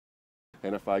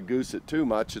and if I goose it too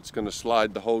much, it's going to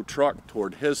slide the whole truck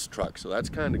toward his truck, so that's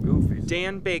kind of goofy.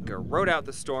 Dan Baker rode out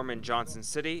the storm in Johnson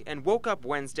City and woke up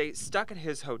Wednesday stuck at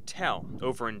his hotel.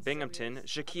 Over in Binghamton,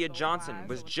 Shakia Johnson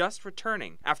was just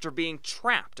returning after being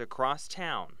trapped across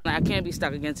town. I can't be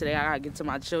stuck again today. I gotta get to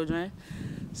my children.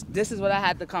 This is what I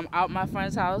had to come out my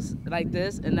friend's house like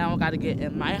this, and now I gotta get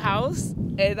in my house,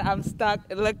 and I'm stuck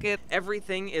looking.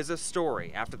 Everything is a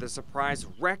story after the surprise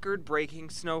record-breaking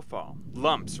snowfall.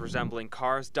 Lumps resembling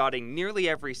cars dotting nearly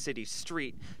every city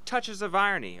street, touches of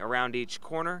irony around each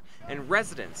corner, and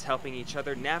residents helping each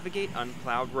other navigate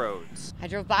unplowed roads. I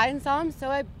drove by and saw him, so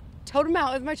I towed him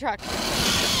out with my truck.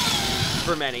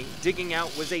 For many, digging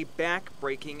out was a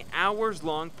back-breaking,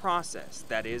 hours-long process.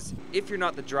 That is, if you're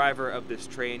not the driver of this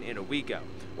train in Owego,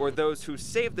 or those who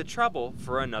save the trouble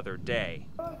for another day.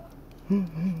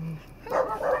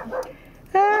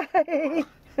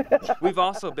 We've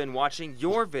also been watching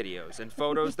your videos and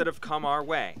photos that have come our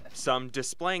way. Some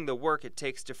displaying the work it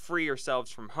takes to free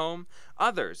yourselves from home,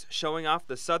 others showing off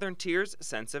the Southern Tier's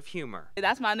sense of humor.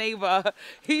 That's my neighbor.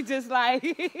 He just like...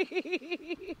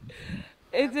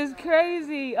 It's just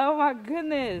crazy. Oh my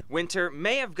goodness. Winter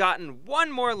may have gotten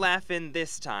one more laugh in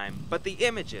this time, but the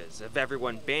images of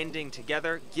everyone banding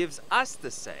together gives us the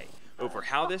say over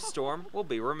how this storm will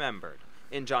be remembered.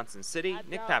 In Johnson City,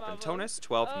 Nick Papantonis,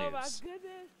 12 News. My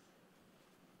goodness.